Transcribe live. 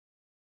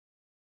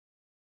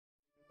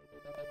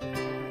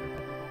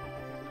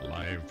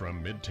Live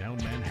from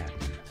Midtown Manhattan,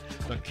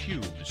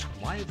 theCUBE's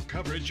live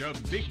coverage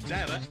of Big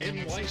Data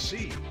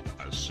NYC,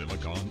 a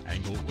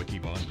SiliconANGLE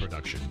Wikibon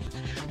production.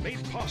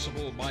 Made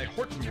possible by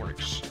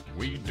Hortonworks,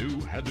 We Do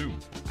Hadoop,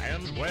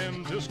 and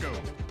WAN-Disco.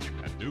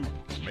 Hadoop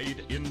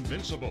made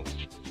invincible.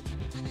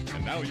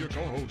 And now your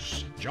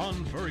co-hosts,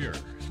 John Furrier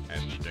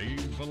and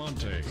Dave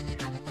Vellante.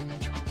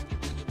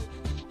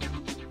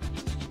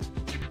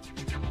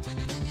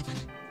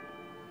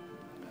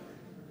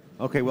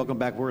 Okay, welcome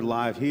back. We're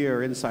live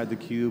here inside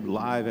theCUBE,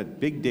 live at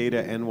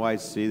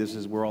BigDataNYC. This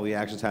is where all the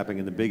action's happening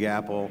in the Big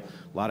Apple.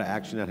 A lot of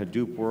action at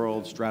Hadoop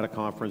World, Strata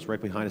Conference right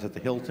behind us at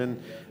the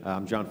Hilton.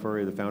 I'm John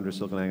Furrier, the founder of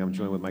SiliconANGLE. I'm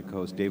joined with my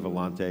co-host, Dave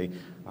Vellante.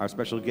 Our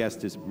special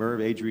guest is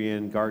Merv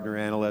Adrian, Gartner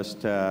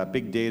analyst,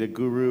 big data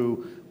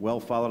guru, well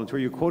followed on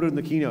Twitter. You're quoted in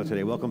the keynote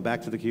today. Welcome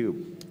back to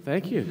theCUBE.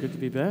 Thank you, good to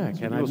be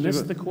back. And I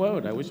missed the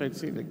quote. I wish I'd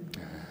seen it.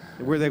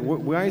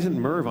 Why isn't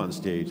Merv on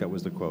stage? That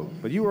was the quote.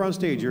 But you were on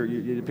stage.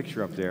 You had a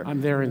picture up there. I'm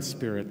there in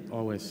spirit,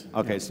 always.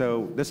 Okay,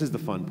 so this is the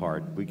fun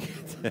part. We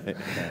the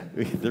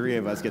three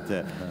of us get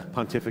to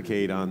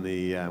pontificate on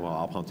the. Well,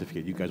 I'll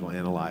pontificate. You guys will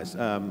analyze.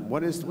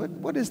 What is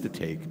the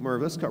take,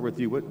 Merv? Let's start with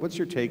you. What's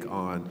your take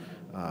on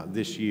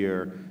this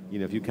year? You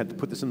know, if you had to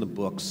put this in the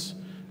books,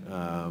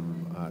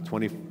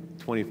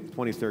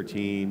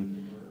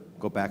 2013.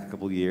 Go back a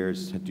couple of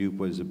years. Hadoop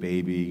was a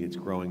baby. It's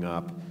growing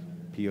up.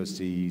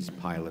 POCs,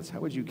 pilots.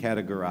 How would you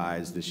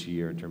categorize this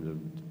year in terms of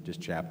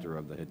just chapter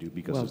of the Hadoop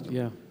ecosystem? Well,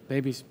 yeah,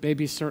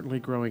 baby's certainly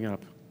growing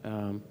up.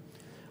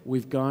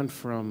 We've gone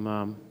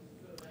from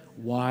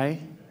why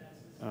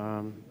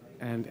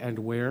and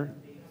where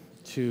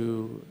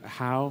to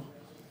how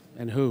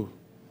and who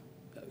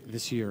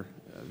this year.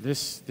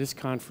 This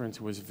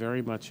conference was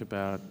very much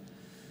about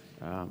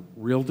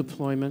real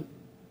deployment,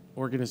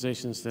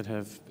 organizations that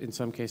have, in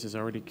some cases,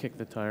 already kicked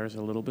the tires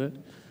a little bit,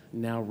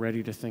 now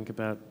ready to think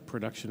about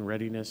production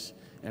readiness,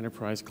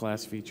 enterprise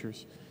class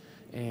features,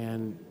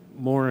 and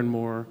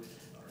more,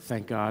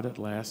 thank God at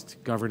last,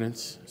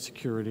 governance,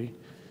 security,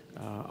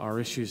 are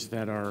issues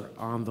that are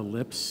on the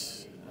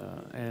lips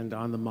and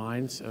on the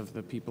minds of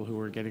the people who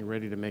are getting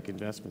ready to make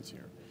investments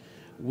here.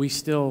 We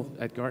still,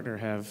 at Gartner,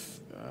 have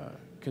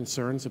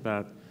concerns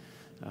about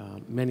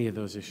many of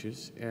those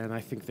issues, and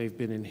I think they've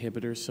been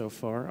inhibitors so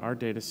far. Our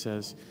data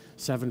says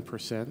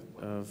 7%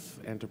 of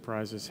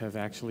enterprises have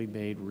actually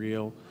made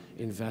real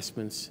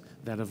investments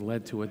that have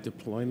led to a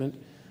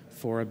deployment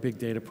for a big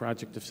data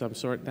project of some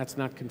sort. That's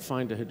not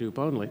confined to Hadoop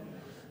only,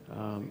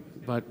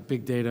 but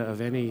big data of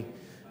any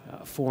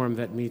form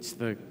that meets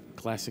the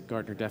classic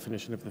Gartner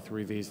definition of the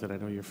 3 V's that I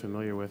know you're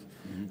familiar with.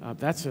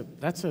 That's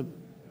a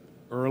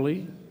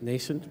early,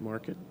 nascent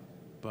market,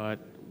 but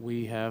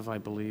we have, I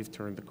believe,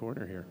 turned the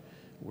corner here.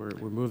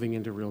 We're moving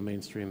into real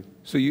mainstream.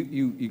 So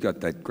you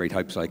got that great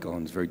hype cycle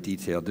and it's very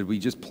detailed. Did we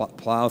just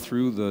plow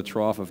through the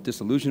trough of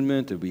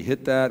disillusionment? Did we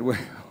hit that? What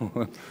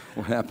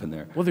happened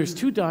there? Well, there's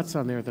 2 dots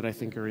on there that I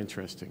think are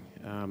interesting.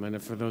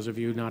 And for those of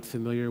you not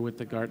familiar with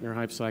the Gartner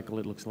hype cycle,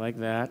 it looks like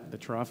that. The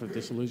trough of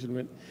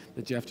disillusionment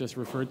that Jeff just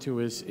referred to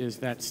is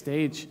that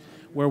stage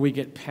where we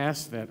get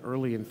past that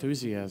early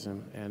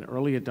enthusiasm and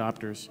early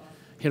adopters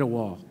hit a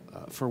wall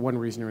for one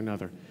reason or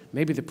another.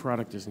 Maybe the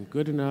product isn't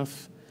good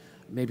enough.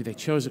 Maybe they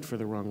chose it for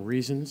the wrong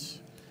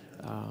reasons.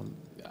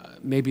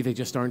 Maybe they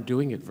just aren't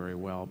doing it very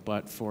well.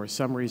 But for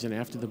some reason,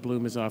 after the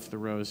bloom is off the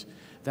rose,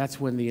 that's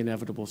when the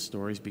inevitable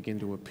stories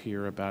begin to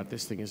appear about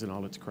this thing isn't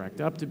all it's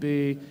cracked up to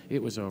be,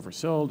 it was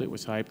oversold, it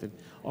was hyped, and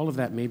all of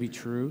that may be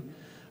true,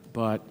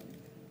 but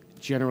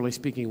generally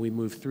speaking, we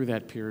move through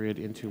that period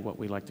into what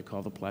we like to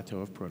call the plateau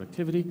of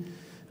productivity,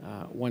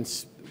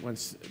 once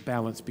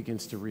balance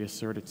begins to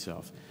reassert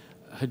itself.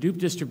 Hadoop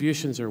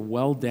distributions are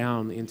well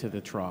down into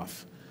the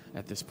trough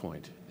at this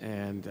point,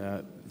 and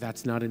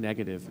that's not a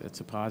negative,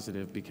 it's a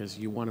positive because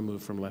you want to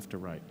move from left to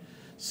right.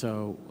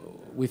 So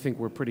we think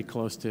we're pretty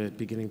close to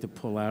beginning to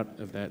pull out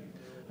of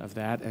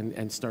that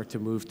and start to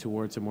move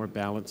towards a more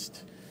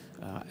balanced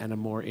and a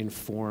more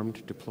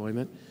informed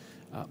deployment.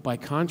 By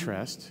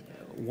contrast,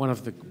 one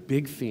of the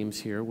big themes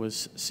here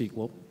was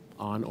SQL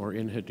on or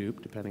in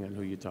Hadoop, depending on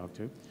who you talk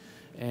to.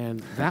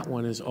 And that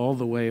one is all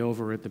the way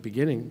over at the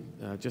beginning,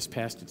 just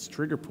past its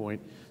trigger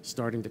point,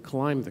 starting to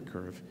climb the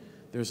curve.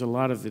 There's a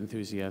lot of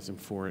enthusiasm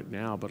for it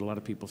now, but a lot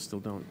of people still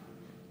don't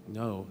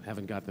know,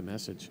 haven't got the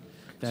message,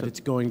 that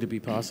it's going to be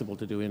possible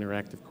to do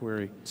interactive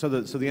query. So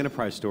the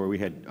enterprise story, we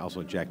had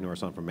also Jack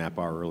Norris on from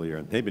MapR earlier,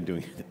 and they've been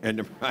doing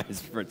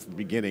enterprise since the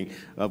beginning,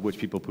 of which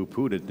people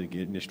poo-pooed it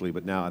initially,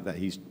 but now that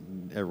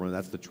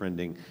that's the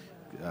trending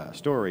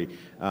story.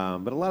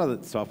 But a lot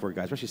of the software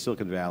guys, especially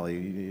Silicon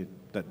Valley,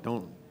 that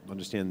don't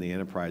understand the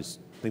enterprise,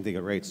 think they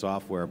got great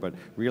software, but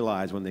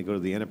realize when they go to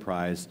the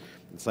enterprise,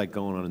 it's like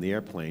going on in the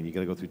airplane. You got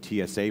to go through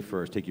TSA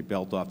first, take your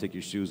belt off, take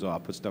your shoes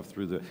off, put stuff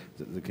through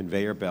the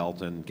conveyor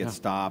belt and get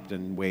stopped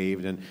and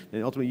waved, and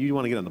ultimately you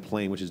want to get on the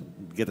plane, which is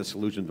get the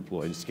solution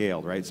deployed and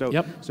scaled, right? So,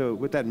 so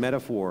with that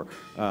metaphor,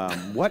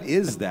 what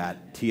is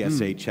that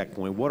TSA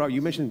checkpoint?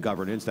 You mentioned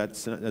governance,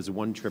 that's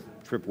one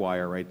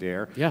tripwire right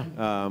there. Yeah.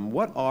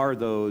 What are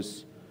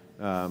those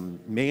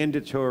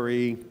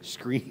mandatory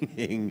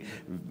screening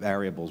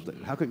variables.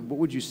 What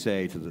would you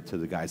say to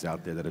the guys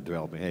out there that are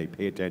developing? Hey,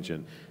 pay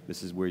attention.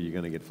 This is where you're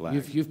going to get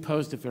flagged. You've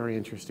posed a very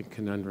interesting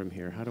conundrum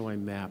here. How do I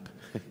map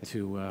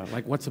to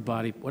like what's a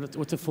body?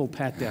 What's a full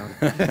pat down?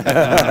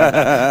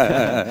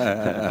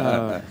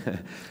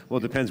 Well,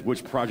 it depends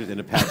which project in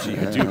Apache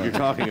you're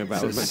talking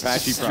about.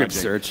 Apache Strip project.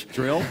 search.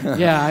 Drill?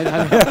 Yeah,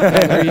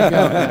 there you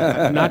go.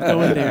 I'm not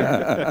going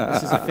there.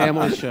 This is a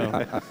family show.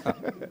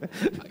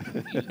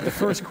 The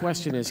first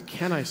question is,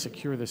 can I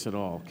secure this at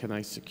all? Can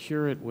I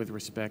secure it with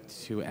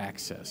respect to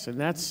access? And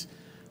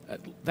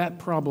that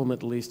problem,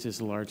 at least,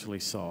 is largely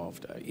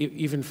solved.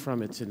 Even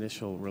from its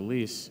initial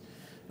release,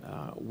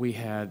 we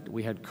had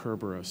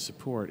Kerberos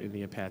support in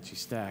the Apache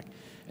stack.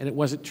 And it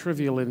wasn't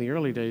trivial in the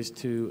early days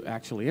to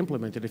actually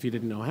implement it if you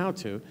didn't know how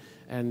to.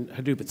 And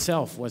Hadoop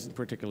itself wasn't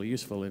particularly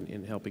useful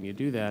in helping you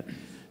do that.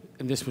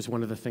 And this was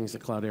one of the things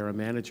that Cloudera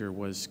Manager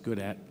was good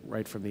at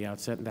right from the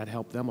outset, and that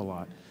helped them a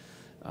lot.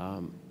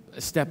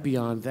 A step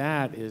beyond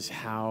that is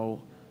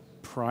how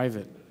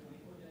private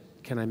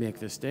can I make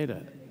this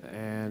data?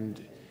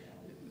 And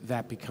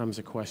that becomes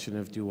a question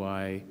of, do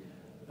I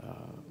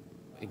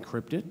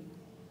encrypt it?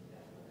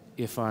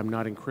 If I'm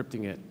not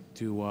encrypting it,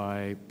 do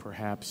I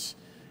perhaps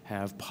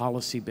have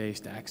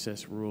policy-based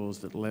access rules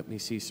that let me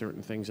see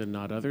certain things and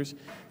not others?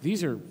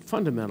 These are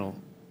fundamental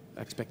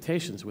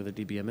expectations with a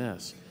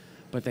DBMS,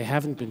 but they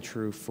haven't been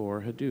true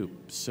for Hadoop.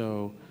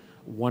 So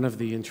one of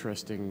the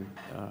interesting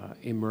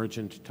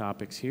emergent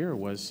topics here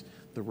was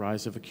the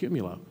rise of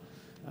Accumulo.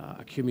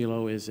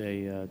 Accumulo is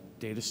a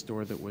data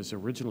store that was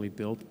originally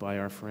built by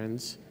our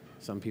friends,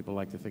 some people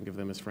like to think of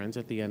them as friends,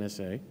 at the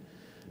NSA,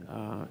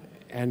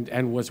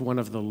 and was one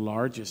of the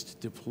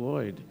largest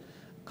deployed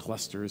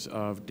clusters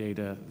of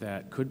data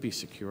that could be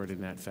secured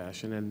in that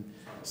fashion, and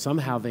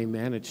somehow they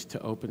managed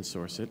to open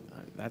source it.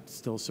 That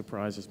still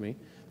surprises me.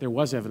 There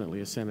was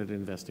evidently a Senate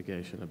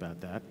investigation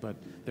about that, but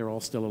they're all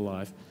still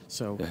alive.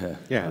 So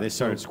yeah, they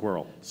started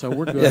Squirrel. So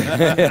we're good.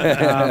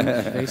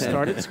 They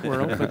started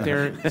Squirrel,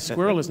 but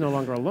Squirrel is no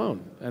longer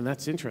alone, and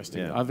that's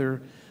interesting. Yeah.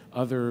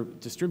 Other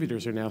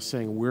distributors are now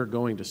saying we're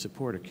going to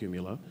support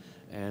Accumulo,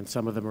 and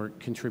some of them are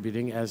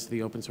contributing, as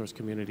the open source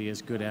community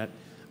is good at,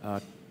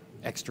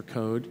 extra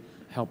code,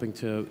 helping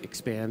to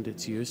expand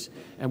its use.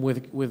 And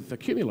with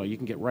Accumulo, you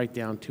can get right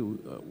down to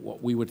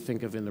what we would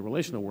think of in the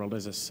relational world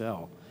as a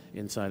cell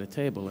inside a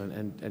table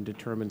and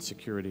determine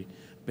security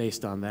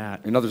based on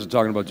that. And others are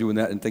talking about doing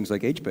that in things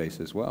like HBase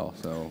as well.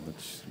 So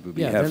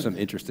we have some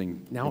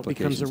interesting now it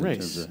becomes a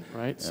race,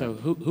 right? Yeah. So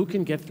who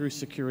can get through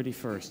security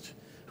first?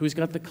 Who's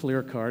got the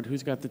clear card?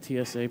 Who's got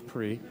the TSA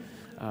pre?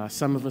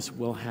 Some of us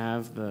will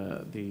have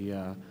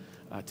the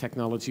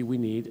technology we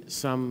need.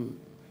 Some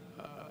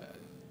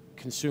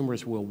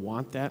consumers will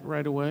want that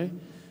right away.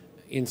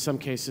 In some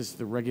cases,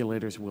 the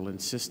regulators will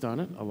insist on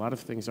it. A lot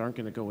of things aren't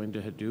going to go into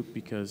Hadoop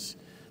because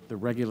the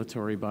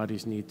regulatory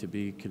bodies need to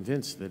be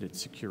convinced that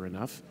it's secure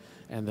enough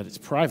and that it's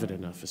private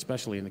enough,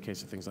 especially in the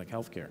case of things like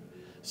healthcare.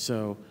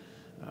 So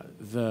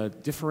the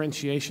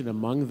differentiation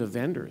among the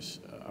vendors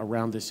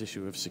around this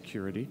issue of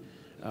security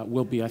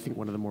will be, I think,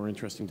 one of the more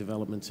interesting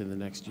developments in the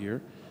next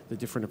year, the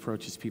different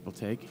approaches people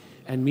take.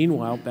 And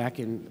meanwhile, back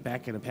in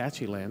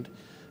Apache land,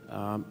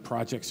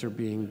 projects are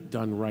being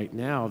done right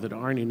now that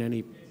aren't in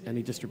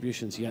any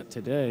distributions yet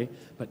today,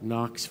 but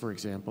Knox, for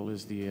example,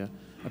 is the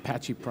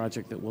Apache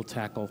project that will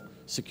tackle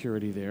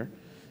security there.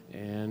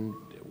 And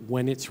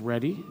when it's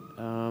ready,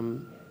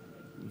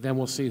 then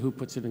we'll see who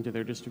puts it into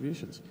their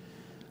distributions.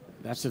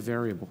 That's a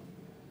variable.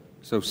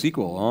 So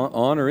SQL,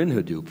 on or in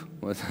Hadoop?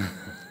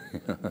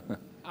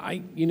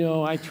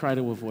 I try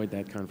to avoid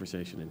that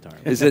conversation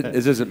entirely. Does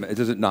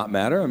it not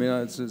matter? I mean,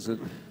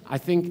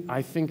 I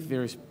think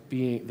there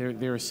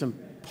is some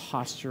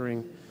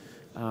posturing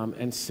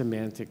and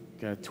semantic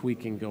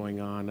tweaking going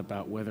on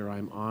about whether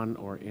I'm on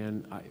or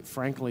in.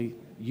 Frankly,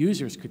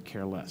 users could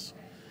care less.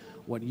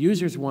 What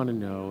users want to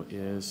know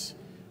is,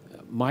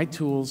 my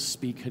tools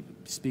speak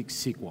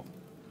SQL.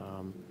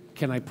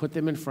 Can I put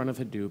them in front of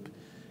Hadoop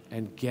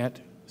and get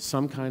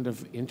some kind of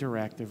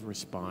interactive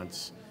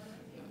response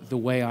the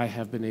way I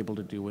have been able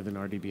to do with an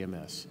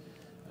RDBMS?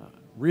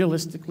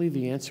 Realistically,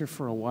 the answer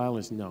for a while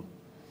is no.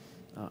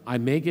 I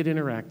may get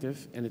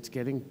interactive, and it's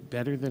getting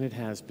better than it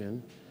has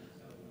been,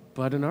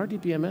 but an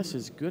RDBMS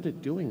is good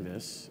at doing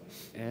this,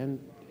 and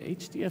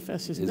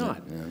HDFS is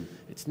not. Yeah.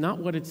 It's not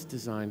what it's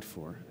designed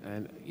for.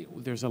 And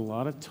there's a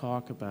lot of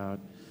talk about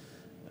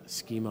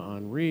schema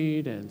on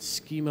read and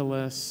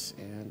schemaless,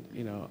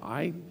 and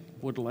I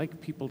would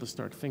like people to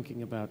start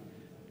thinking about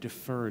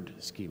deferred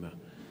schema.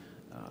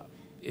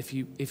 If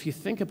you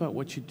think about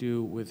what you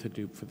do with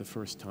Hadoop for the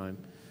first time,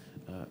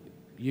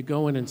 you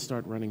go in and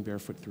start running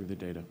barefoot through the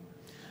data.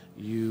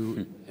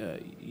 You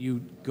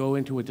go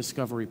into a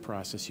discovery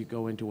process, you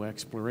go into an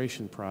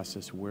exploration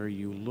process where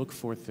you look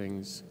for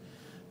things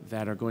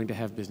that are going to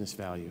have business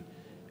value.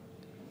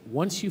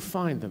 Once you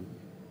find them,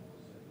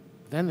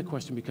 then the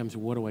question becomes,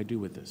 what do I do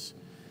with this?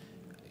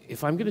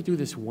 If I'm going to do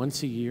this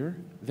once a year,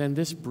 then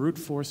this brute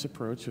force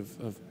approach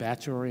of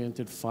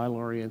batch-oriented,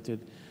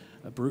 file-oriented,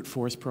 brute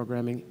force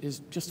programming is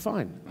just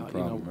fine.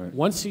 problem, right.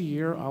 Once a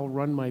year, I'll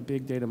run my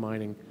big data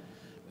mining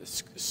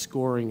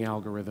scoring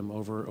algorithm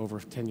over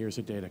 10 years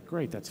of data.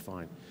 Great, that's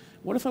fine.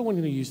 What if I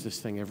wanted to use this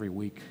thing every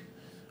week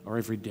or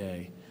every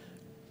day?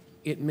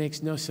 It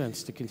makes no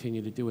sense to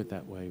continue to do it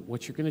that way.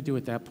 What you're going to do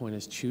at that point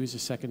is choose a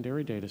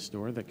secondary data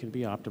store that can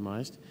be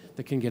optimized,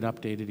 that can get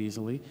updated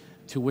easily,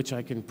 to which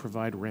I can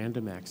provide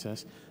random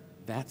access.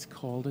 That's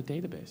called a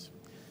database.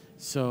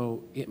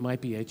 So it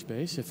might be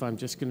HBase. If I'm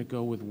just going to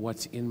go with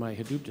what's in my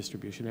Hadoop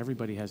distribution,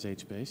 everybody has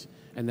HBase,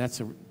 and that's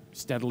a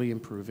steadily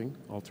improving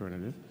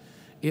alternative.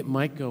 It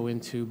might go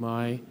into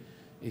my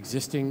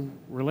existing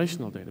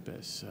relational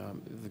database.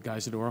 The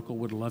guys at Oracle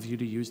would love you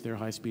to use their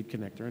high-speed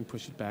connector and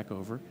push it back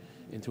over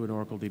into an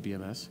Oracle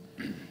DBMS.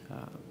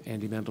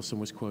 Andy Mendelsohn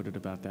was quoted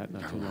about that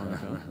not too long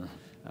ago.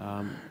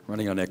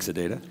 Running on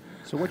Exadata.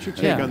 So what's your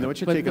take on that?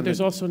 What's your take but on there's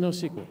the, also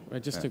NoSQL,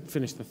 right? Just to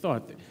finish the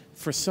thought.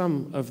 For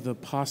some of the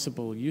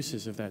possible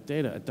uses of that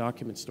data, a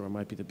document store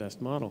might be the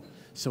best model.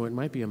 So it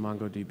might be a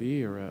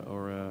MongoDB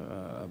or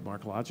a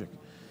MarkLogic.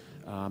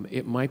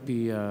 It might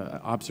be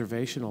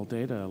observational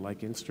data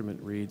like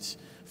instrument reads,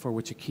 for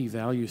which a key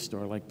value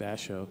store like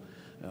Basho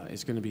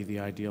is going to be the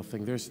ideal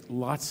thing. There's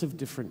lots of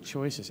different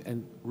choices,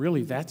 and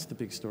really that's the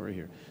big story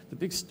here. The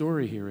big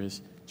story here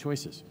is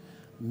choices.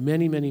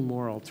 Many, many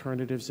more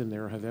alternatives than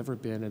there have ever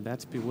been, and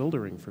that's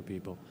bewildering for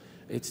people.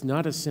 It's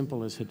not as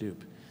simple as Hadoop.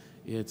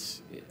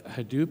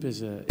 Hadoop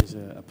is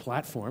a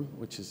platform,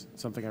 which is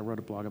something I wrote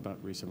a blog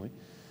about recently,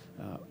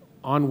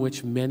 on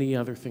which many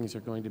other things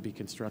are going to be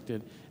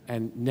constructed,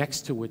 and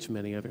next to which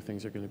many other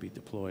things are going to be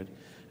deployed.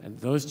 And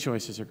those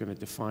choices are going to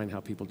define how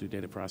people do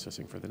data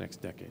processing for the next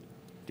decade.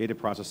 data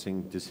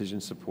processing,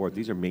 decision support,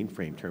 these are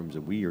mainframe terms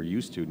that we are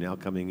used to now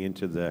coming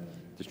into the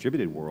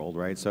distributed world,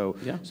 right? So,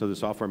 yeah. So the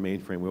software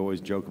mainframe, we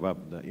always joke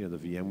about the, the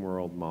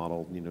VMworld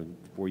model,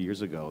 4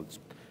 years ago. It's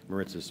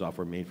Maritz's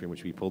software mainframe,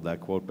 which we pulled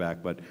that quote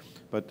back. But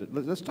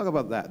let's talk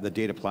about that, the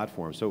data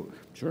platform. So,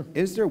 sure.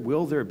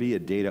 Will there be a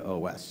data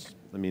OS?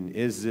 I mean,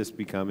 is this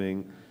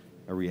becoming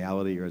a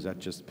reality, or is that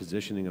just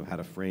positioning of how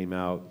to frame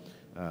out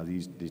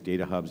these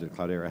data hubs that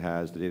Cloudera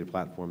has, the data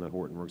platform that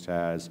Hortonworks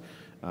has?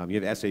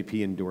 You have SAP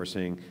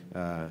endorsing,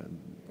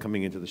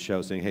 coming into the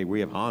show saying, hey, we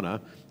have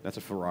HANA. That's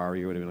a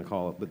Ferrari, whatever you want to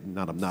call it, but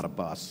not a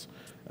bus.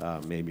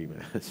 Maybe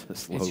it's a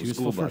slow It's useful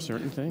school for bus.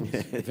 certain things.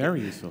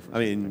 Very useful for I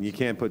mean, certain you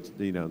can't put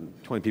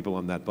 20 people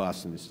on that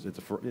bus, and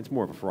it's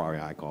more of a Ferrari,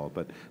 I call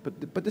it.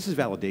 But this is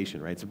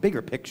validation, right? It's a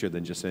bigger picture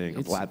than just saying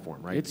a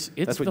platform, right? It's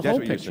that's the what whole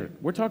you're picture. saying.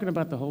 We're talking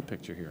about the whole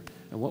picture here.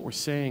 And what we're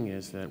saying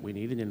is that we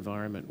need an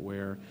environment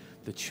where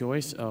the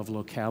choice of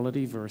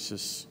locality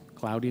versus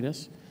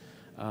cloudiness,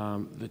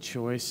 the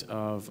choice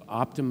of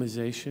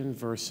optimization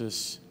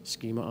versus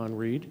schema on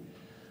read,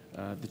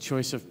 the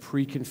choice of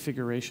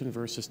pre-configuration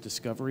versus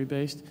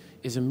discovery-based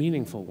is a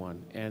meaningful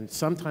one. And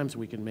sometimes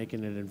we can make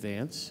it in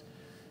advance,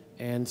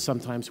 and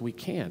sometimes we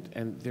can't.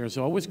 And there's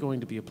always going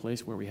to be a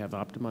place where we have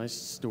optimized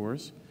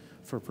stores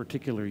for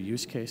particular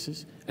use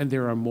cases, and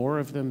there are more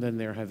of them than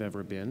there have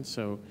ever been.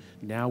 So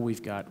now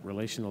we've got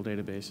relational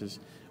databases.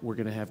 We're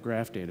going to have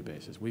graph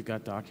databases. We've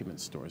got document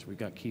stores. We've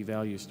got key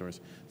value stores.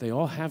 They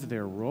all have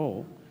their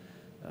role.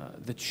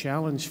 The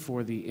challenge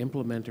for the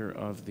implementer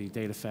of the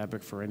data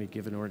fabric for any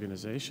given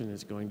organization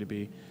is going to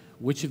be,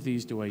 which of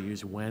these do I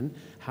use when?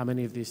 How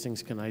many of these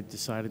things can I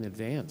decide in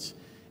advance?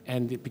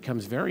 And it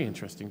becomes very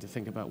interesting to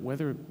think about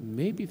whether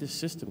maybe the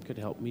system could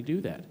help me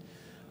do that.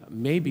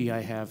 Maybe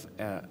I have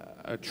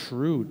a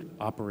true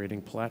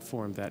operating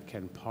platform that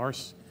can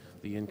parse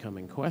the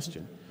incoming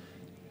question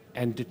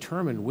and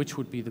determine which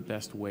would be the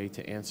best way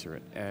to answer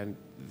it. And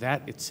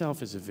that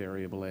itself is a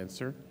variable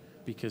answer,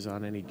 because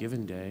on any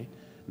given day,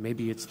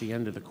 maybe it's the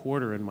end of the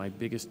quarter and my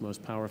biggest,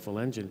 most powerful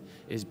engine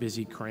is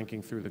busy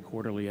cranking through the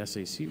quarterly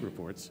SAC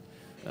reports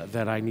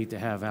that I need to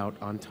have out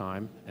on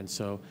time. And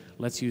so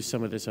let's use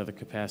some of this other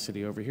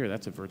capacity over here.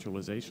 That's a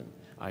virtualization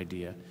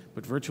idea.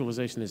 But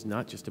virtualization is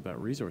not just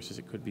about resources.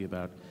 It could be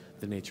about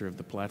the nature of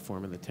the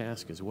platform and the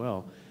task as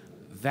well.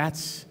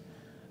 That's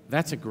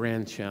a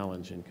grand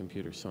challenge in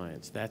computer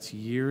science. That's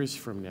years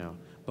from now.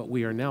 But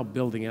we are now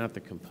building out the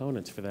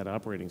components for that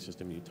operating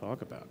system you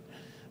talk about.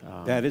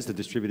 That is the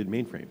distributed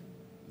mainframe.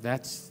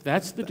 That's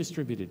the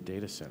distributed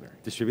data center.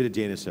 Distributed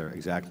data center,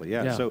 exactly,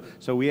 yeah.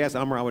 So we asked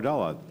Amar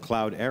Awadallah,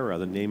 Cloudera,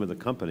 the name of the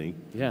company,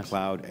 yes.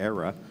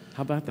 Cloudera.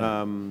 How about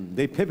that?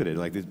 They pivoted,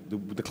 like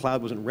the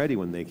cloud wasn't ready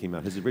when they came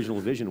out. His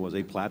original vision was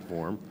a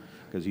platform,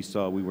 because he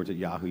saw, we worked at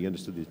Yahoo, he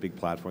understood these big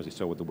platforms, he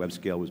saw what the web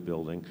scale was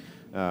building.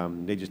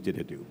 They just did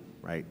Hadoop,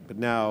 right? But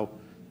now,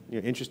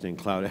 interesting,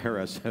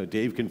 Cloudera, so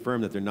Dave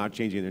confirmed that they're not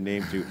changing their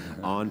name to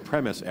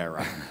on-premise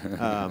era.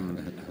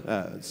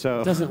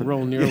 So it doesn't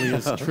roll nearly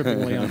as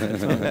trippingly off the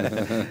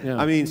tongue. Yeah.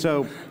 I mean,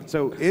 so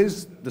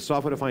is the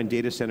software-defined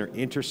data center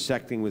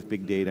intersecting with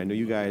big data? I know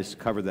you guys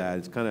cover that.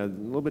 It's kind of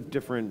a little bit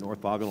different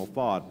orthogonal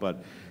thought,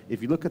 but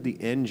if you look at the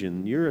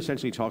engine, you're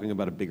essentially talking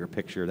about a bigger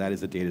picture. That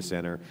is the data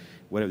center,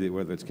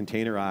 whether it's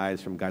containerized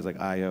from guys like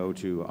I/O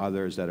to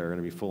others that are going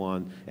to be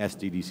full-on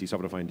SDDC,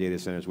 software-defined data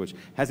centers, which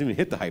hasn't even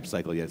hit the hype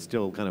cycle yet. It's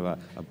still kind of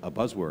a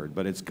buzzword,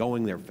 but it's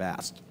going there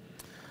fast,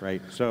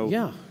 right? So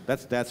yeah.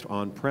 that's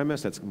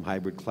on-premise, that's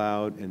hybrid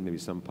cloud, and maybe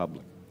some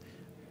public.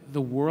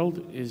 The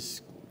world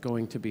is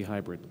going to be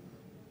hybrid.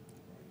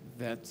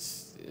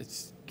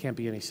 Can't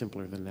be any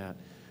simpler than that.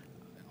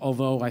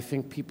 Although I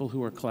think people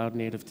who are cloud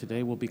native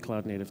today will be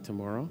cloud native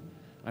tomorrow.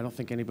 I don't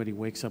think anybody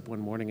wakes up one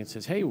morning and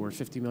says, hey, we're a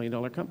 $50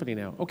 million company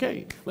now.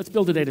 Okay, let's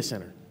build a data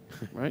center,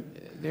 right?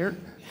 They're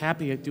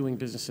happy at doing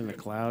business in the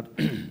cloud.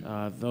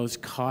 Those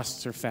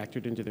costs are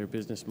factored into their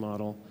business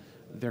model.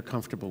 They're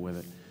comfortable with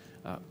it.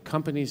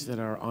 Companies that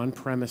are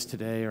on-premise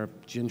today are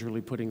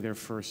gingerly putting their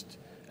first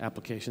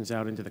applications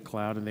out into the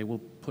cloud, and they will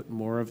put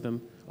more of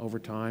them over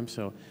time.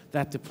 So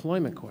that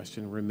deployment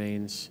question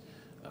remains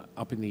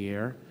up in the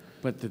air,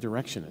 but the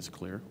direction is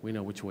clear. We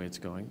know which way it's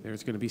going.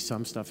 There's going to be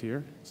some stuff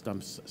here,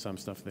 some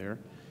stuff there.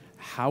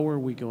 How are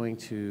we going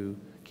to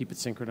keep it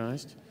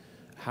synchronized?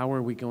 How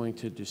are we going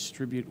to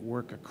distribute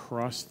work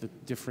across the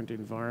different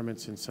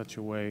environments in such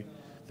a way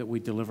that we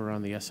deliver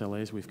on the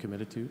SLAs we've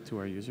committed to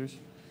our users?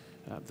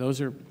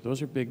 Those are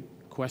big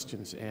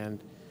questions,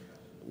 and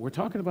we're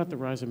talking about the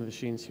rise of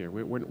machines here.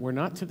 We're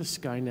not to the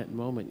Skynet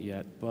moment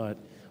yet, but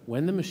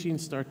when the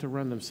machines start to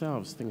run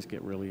themselves, things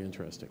get really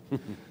interesting.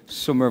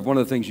 So Merv, one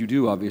of the things you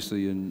do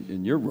obviously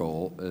in your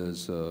role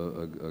as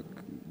a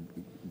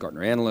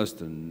Gartner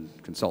analyst and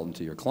consultant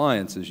to your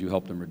clients is you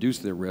help them reduce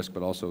their risk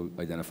but also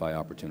identify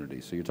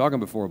opportunities. So you're talking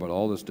before about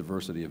all this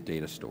diversity of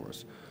data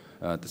stores.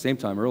 At the same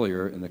time,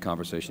 earlier in the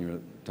conversation, you were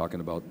talking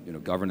about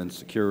governance,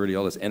 security,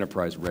 all this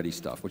enterprise-ready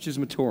stuff, which is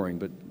maturing,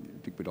 but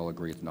I think we'd all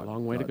agree it's not,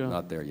 long way to go.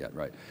 Not there yet,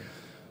 right?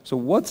 So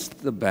what's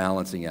the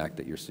balancing act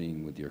that you're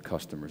seeing with your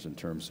customers in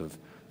terms of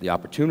the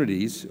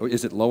opportunities? Or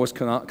is it lowest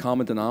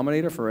common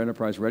denominator for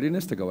enterprise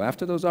readiness to go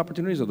after those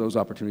opportunities, or those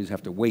opportunities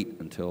have to wait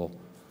until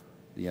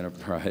the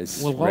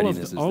enterprise readiness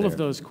is there? All of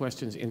those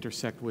questions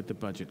intersect with the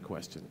budget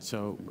question.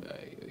 So,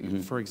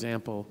 for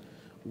example,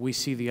 we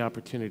see the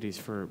opportunities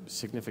for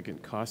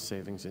significant cost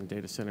savings in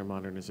data center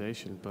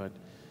modernization, but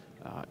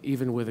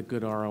even with a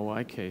good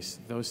ROI case,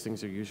 those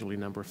things are usually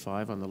number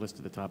 5 on the list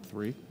of the top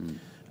 3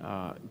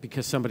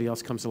 because somebody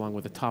else comes along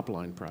with a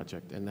top-line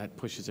project, and that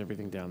pushes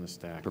everything down the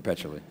stack.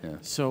 Perpetually, yeah.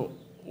 So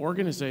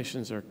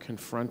organizations are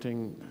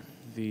confronting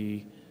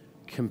the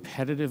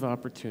competitive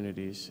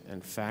opportunities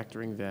and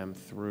factoring them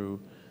through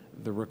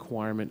the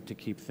requirement to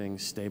keep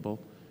things stable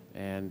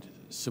and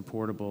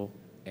supportable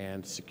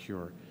and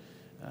secure.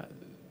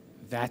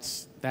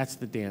 That's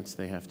the dance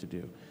they have to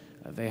do.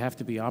 They have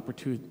to be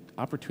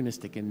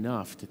opportunistic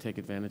enough to take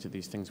advantage of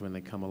these things when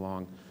they come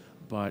along,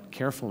 but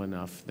careful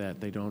enough that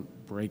they don't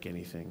break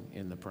anything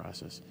in the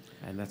process.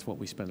 And that's what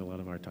we spend a lot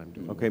of our time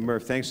doing. Okay,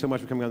 Merv, thanks so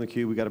much for coming on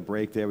theCUBE. We got a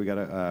break there. We got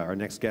our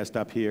next guest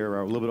up here.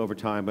 We're a little bit over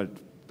time, but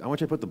I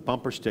want you to put the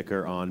bumper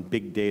sticker on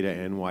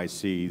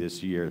BigDataNYC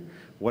this year.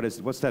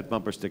 What's that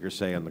bumper sticker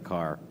say on the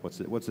car? What's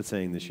it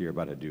saying this year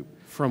about Hadoop?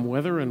 From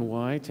whether and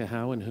why to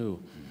how and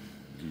who.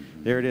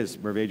 There it is,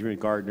 Merv Adrian at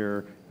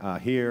Gartner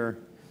here,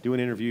 doing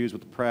interviews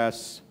with the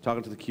press,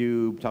 talking to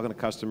theCUBE, talking to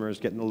customers,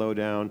 getting the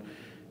lowdown.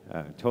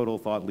 Total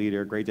thought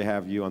leader. Great to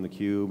have you on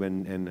theCUBE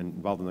and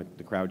involved in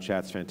the crowd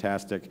chats.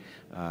 Fantastic.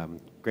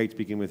 Great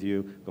speaking with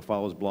you. Go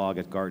follow his blog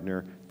at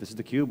Gartner. This is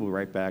theCUBE. We'll be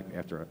right back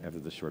after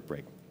this short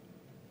break.